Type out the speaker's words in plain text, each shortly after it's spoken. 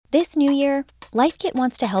This new year, Life Kit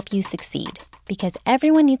wants to help you succeed because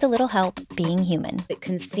everyone needs a little help being human. It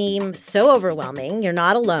can seem so overwhelming. You're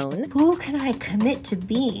not alone. Who can I commit to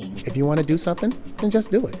being? If you want to do something, then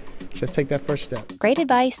just do it. Just take that first step. Great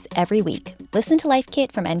advice every week. Listen to Life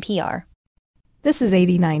Kit from NPR. This is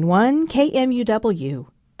 89.1 KMUW.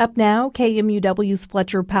 Up now, KMUW's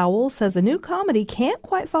Fletcher Powell says a new comedy can't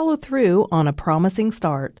quite follow through on a promising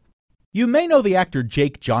start. You may know the actor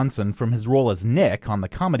Jake Johnson from his role as Nick on the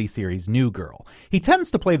comedy series New Girl. He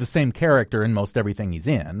tends to play the same character in most everything he's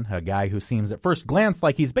in, a guy who seems at first glance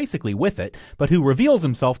like he's basically with it, but who reveals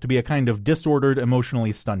himself to be a kind of disordered,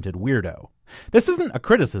 emotionally stunted weirdo. This isn't a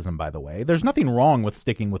criticism, by the way. There's nothing wrong with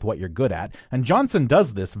sticking with what you're good at, and Johnson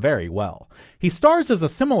does this very well. He stars as a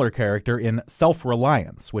similar character in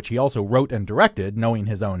Reliance, which he also wrote and directed, knowing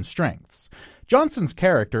his own strengths. Johnson's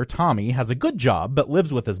character, Tommy, has a good job but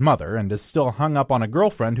lives with his mother and is still hung up on a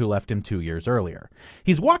girlfriend who left him 2 years earlier.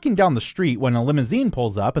 He's walking down the street when a limousine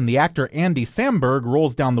pulls up and the actor Andy Samberg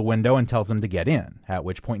rolls down the window and tells him to get in, at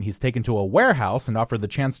which point he's taken to a warehouse and offered the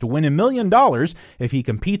chance to win $1 million if he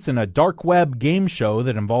competes in a dark web game show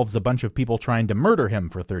that involves a bunch of people trying to murder him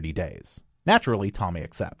for 30 days. Naturally, Tommy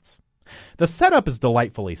accepts. The setup is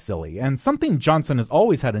delightfully silly, and something Johnson has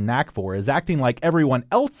always had a knack for is acting like everyone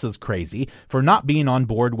else is crazy for not being on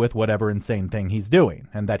board with whatever insane thing he's doing,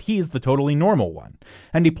 and that he's the totally normal one.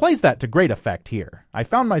 And he plays that to great effect here. I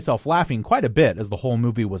found myself laughing quite a bit as the whole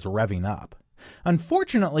movie was revving up.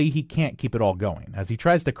 Unfortunately, he can't keep it all going, as he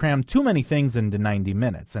tries to cram too many things into 90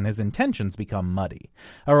 minutes, and his intentions become muddy.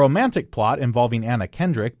 A romantic plot involving Anna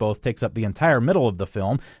Kendrick both takes up the entire middle of the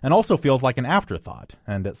film and also feels like an afterthought,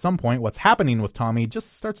 and at some point what's happening with Tommy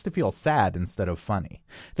just starts to feel sad instead of funny.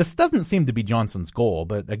 This doesn't seem to be Johnson's goal,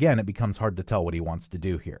 but again it becomes hard to tell what he wants to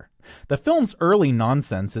do here. The film's early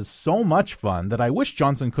nonsense is so much fun that I wish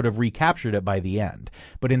Johnson could have recaptured it by the end,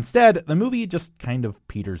 but instead the movie just kind of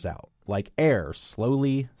peters out, like air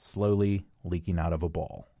slowly leaking out of a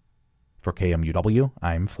ball. For KMUW,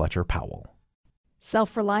 I'm Fletcher Powell.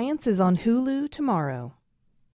 Self-Reliance is on Hulu tomorrow.